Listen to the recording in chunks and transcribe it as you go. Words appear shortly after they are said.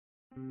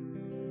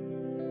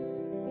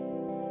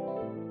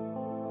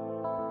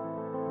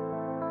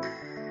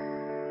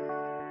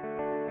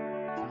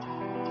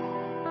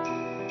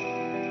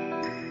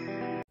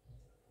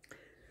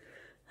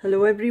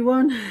Hello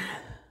everyone,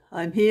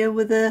 I'm here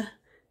with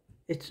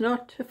it's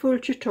not a full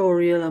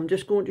tutorial, I'm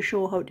just going to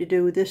show how to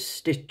do this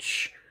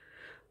stitch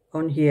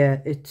on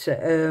here. It's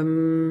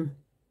kind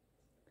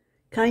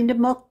of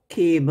mock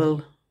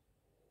cable.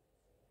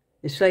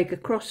 It's like a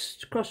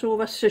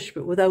crossover stitch,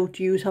 but without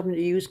having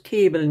to use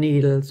cable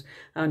needles,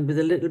 and with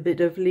a little bit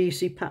of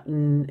lacy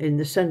pattern in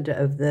the centre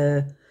of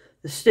the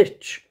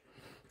stitch.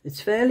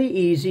 It's fairly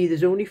easy.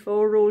 There's only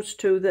 4 rows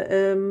to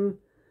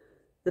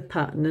the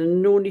pattern,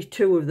 and only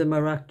 2 of them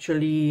are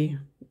actually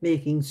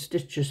making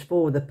stitches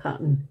for the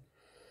pattern.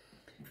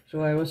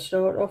 So I will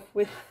start off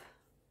with,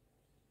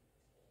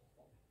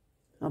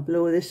 I'll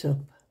blow this up.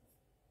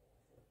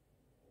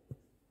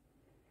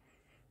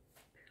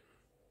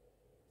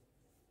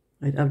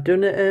 Right, I've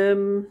done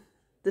it,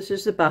 this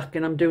is the back,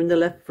 and I'm doing the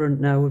left front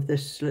now of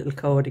this little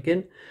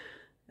cardigan,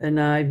 and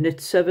I've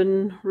knit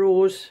 7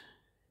 rows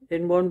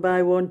in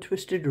 1x1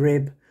 twisted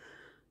rib.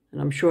 And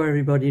I'm sure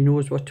everybody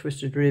knows what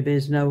twisted rib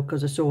is now,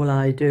 because it's all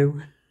I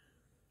do.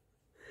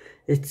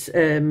 It's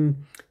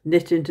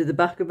knit into the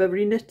back of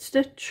every knit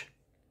stitch.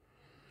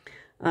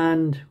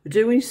 And we're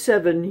doing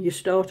 7, you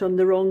start on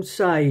the wrong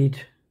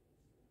side.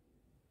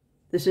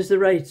 This is the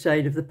right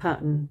side of the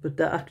pattern, but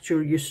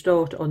you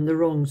start on the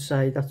wrong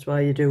side. That's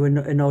why you do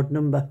an odd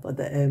number for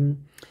the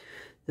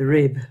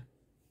rib.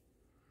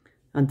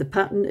 And the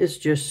pattern is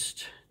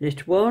just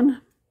knit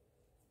 1,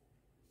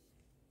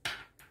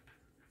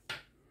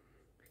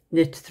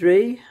 knit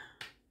 3,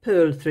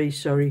 purl 3,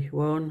 sorry,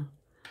 1,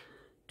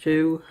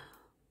 2,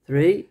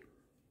 3.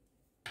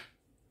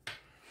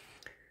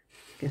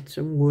 Get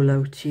some wool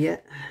out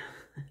here.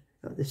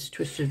 Got this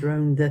twisted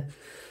round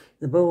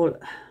the ball.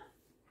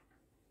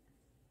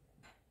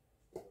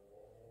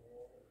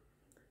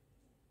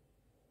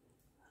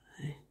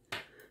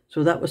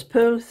 So that was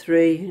purl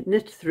 3,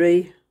 knit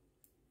 3.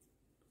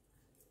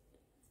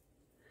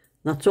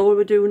 That's all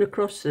we're doing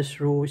across this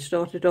row. We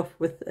started off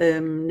with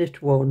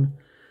knit 1.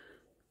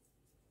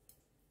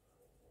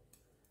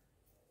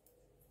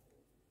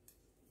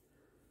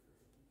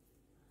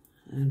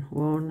 And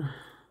 1,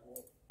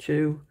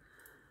 2,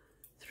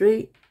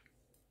 3,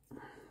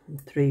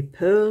 3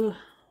 purl,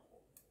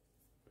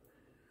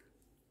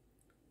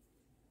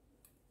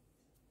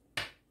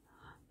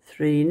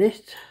 3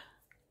 knit,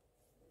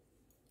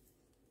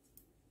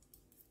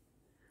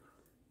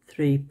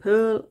 3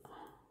 purl,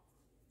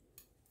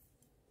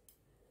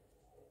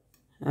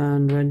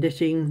 and we're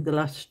knitting the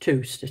last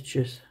 2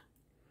 stitches.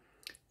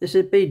 This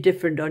will be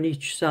different on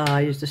each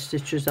size, the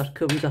stitches that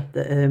comes at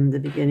the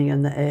beginning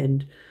and the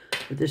end.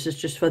 But this is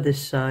just for this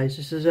size.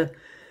 This is a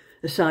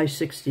size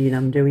 16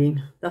 I'm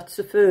doing. That's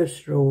the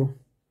first row.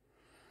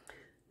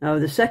 Now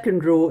the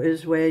second row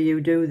is where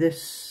you do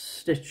this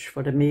stitch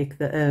for to make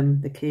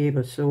the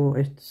cable. So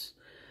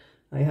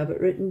I have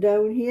it written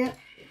down here.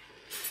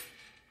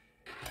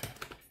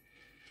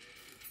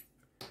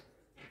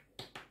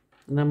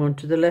 And I'm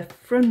onto the left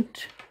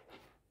front.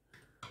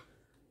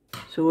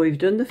 So we've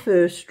done the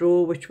first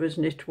row, which was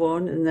knit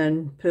 1, and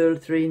then purl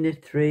 3,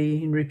 knit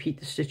 3, and repeat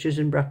the stitches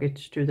in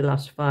brackets to the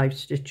last 5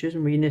 stitches,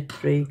 and we knit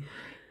 3,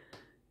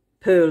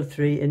 purl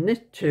 3, and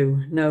knit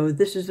 2. Now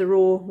this is the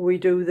row we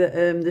do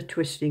the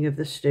twisting of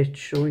the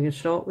stitch. So we can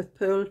start with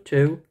purl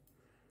 2.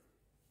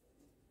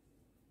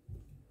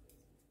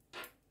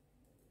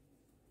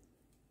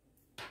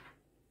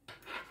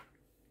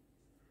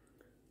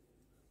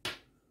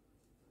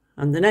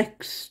 And the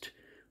next,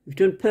 we've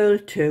done purl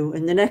 2,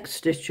 and the next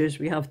stitches,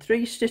 we have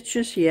 3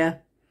 stitches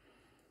here.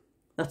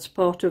 That's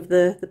part of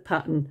the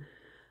pattern.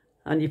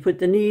 And you put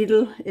the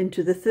needle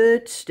into the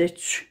 3rd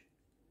stitch,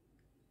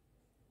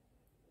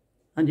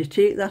 and you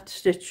take that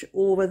stitch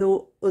over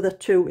the other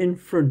 2 in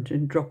front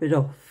and drop it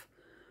off.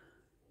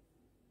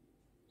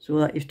 So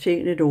that you've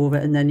taken it over,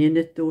 and then you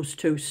knit those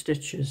 2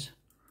 stitches.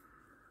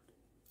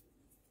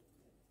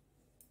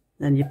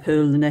 Then you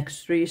purl the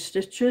next 3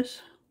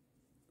 stitches.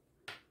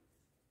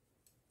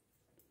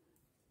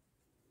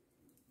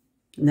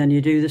 And then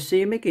you do the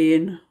same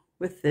again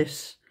with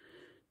this.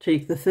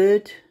 Take the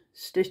 3rd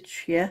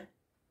stitch here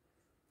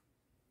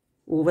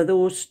over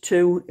those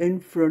 2 in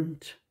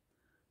front,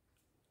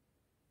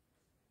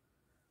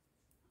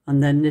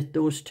 and then knit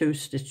those 2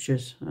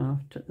 stitches.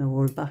 I'll take the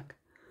wool back.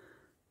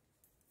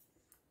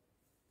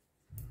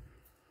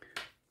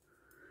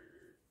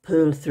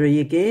 Purl 3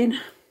 again.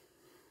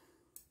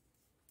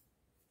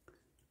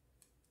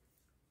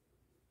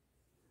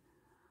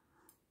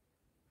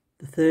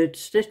 The 3rd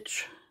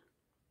stitch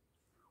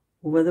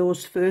over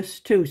those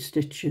first 2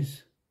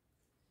 stitches.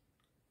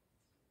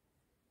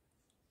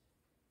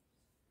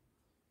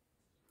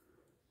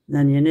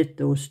 Then you knit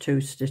those 2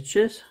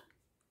 stitches.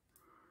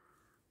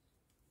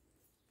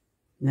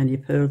 And then you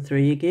purl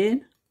 3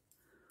 again.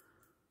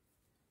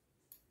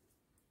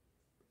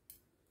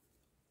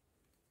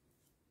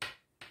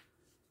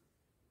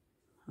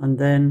 And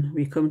then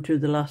we come to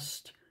the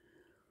last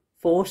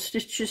 4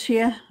 stitches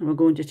here, and we're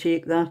going to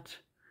take that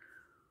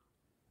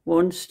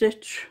 1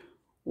 stitch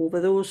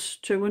over those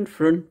 2 in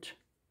front,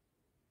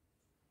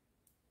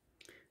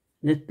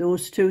 knit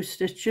those 2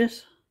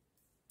 stitches,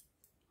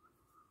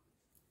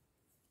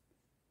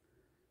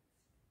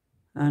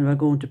 and we're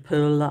going to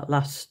purl that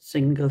last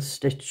single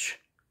stitch,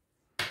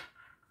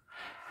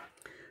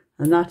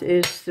 and that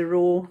is the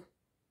row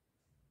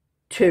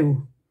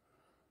 2,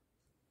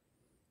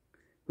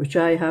 which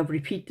I have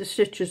repeat the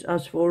stitches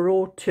as for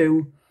row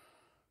 2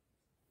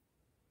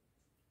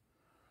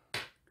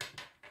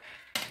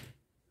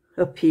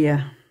 up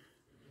here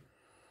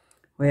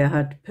where I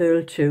had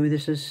purl 2.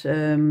 This is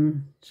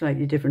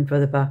slightly different for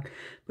the back,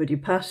 but you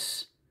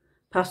pass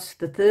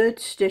the 3rd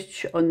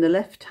stitch on the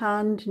left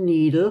hand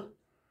needle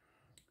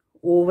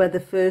over the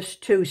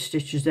first 2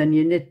 stitches, then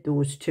you knit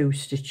those 2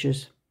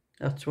 stitches.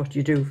 That's what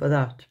you do for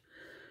that.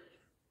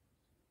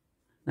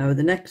 Now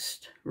the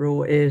next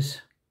row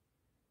is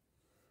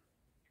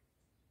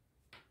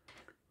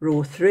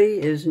row 3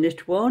 is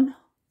knit 1.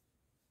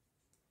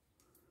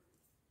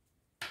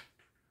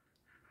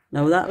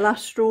 Now that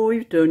last row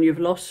you've done, you've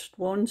lost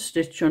 1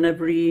 stitch on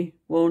every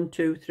 1,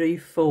 2, 3,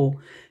 4.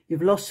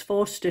 You've lost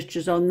 4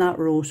 stitches on that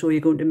row, so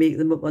you're going to make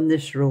them up on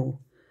this row.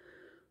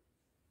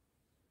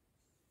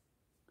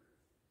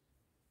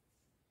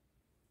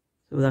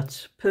 So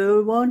that's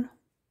purl 1.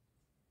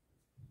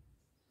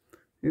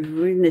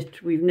 We've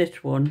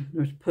knit 1,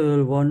 there's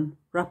purl 1,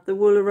 wrap the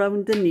wool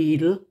around the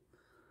needle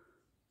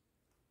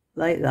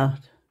like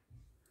that,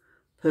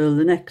 purl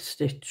the next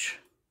stitch,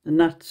 and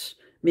that's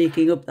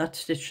making up that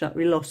stitch that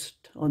we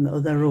lost on the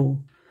other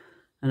row.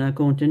 And I'm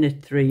going to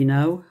knit 3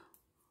 now.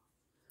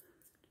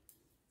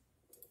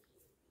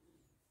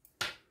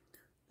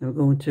 Now we're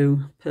going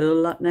to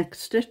purl that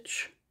next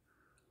stitch,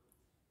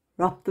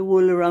 wrap the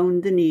wool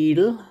around the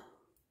needle,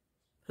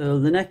 purl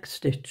the next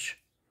stitch,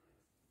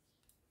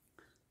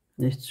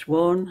 knit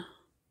 1,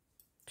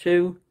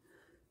 2,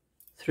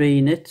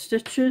 3 knit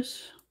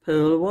stitches,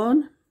 purl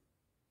 1,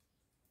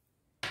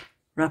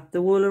 wrap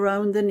the wool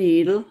around the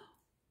needle,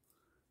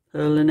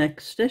 purl the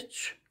next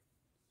stitch,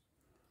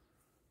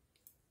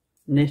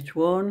 knit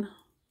 1,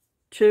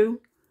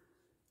 2,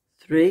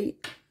 3,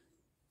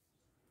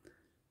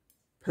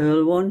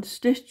 purl 1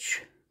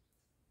 stitch,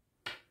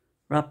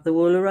 wrap the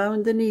wool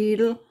around the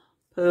needle,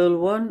 purl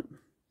 1,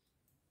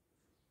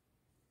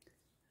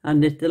 and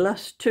knit the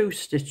last 2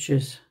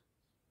 stitches.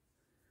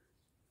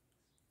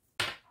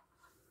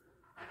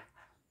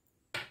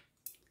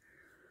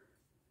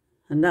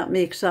 And that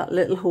makes that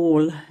little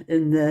hole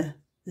in the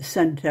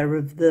centre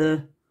of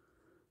the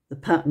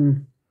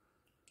pattern.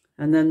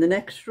 And then the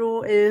next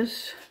row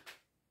is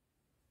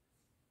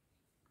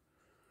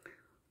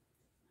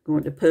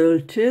going to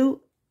purl 2,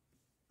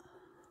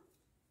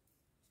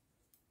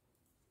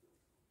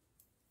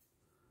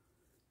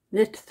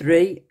 knit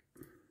 3,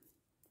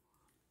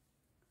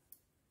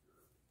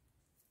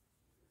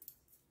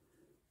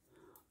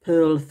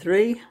 purl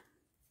 3,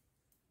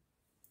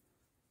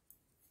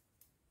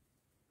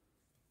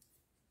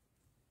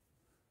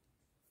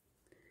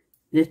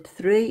 knit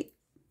 3,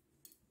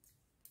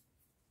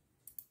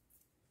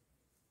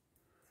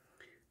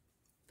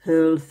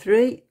 purl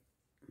 3,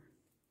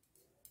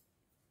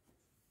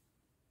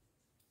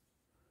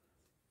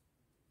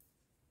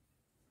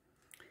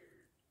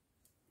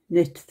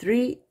 knit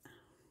 3,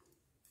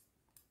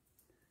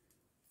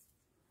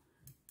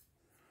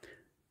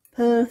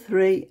 purl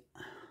 3,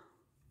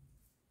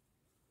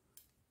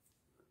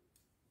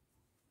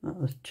 that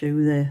was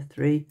 2 there,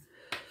 3,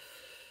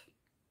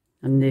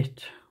 and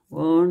knit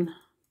 1,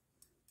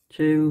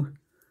 2,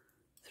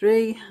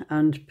 3,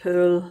 and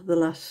purl the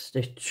last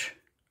stitch.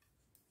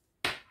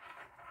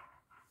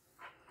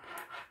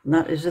 And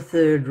that is the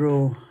 3rd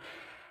row.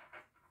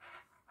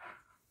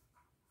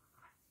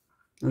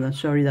 Oh,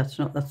 sorry, that's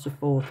the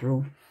 4th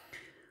row.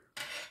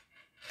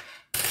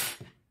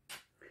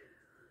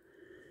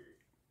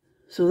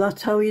 So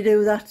that's how you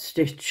do that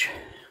stitch.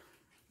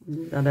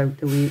 Get that out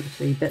the way to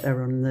see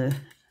better on there.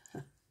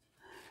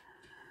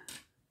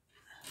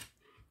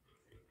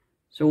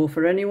 So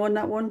for anyone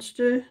that wants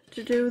to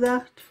do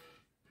that,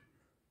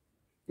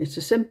 it's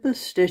a simple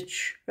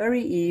stitch,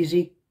 very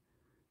easy.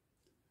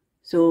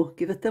 So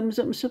give a thumbs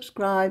up and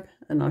subscribe,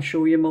 and I'll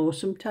show you more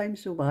sometime.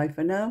 So bye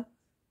for now.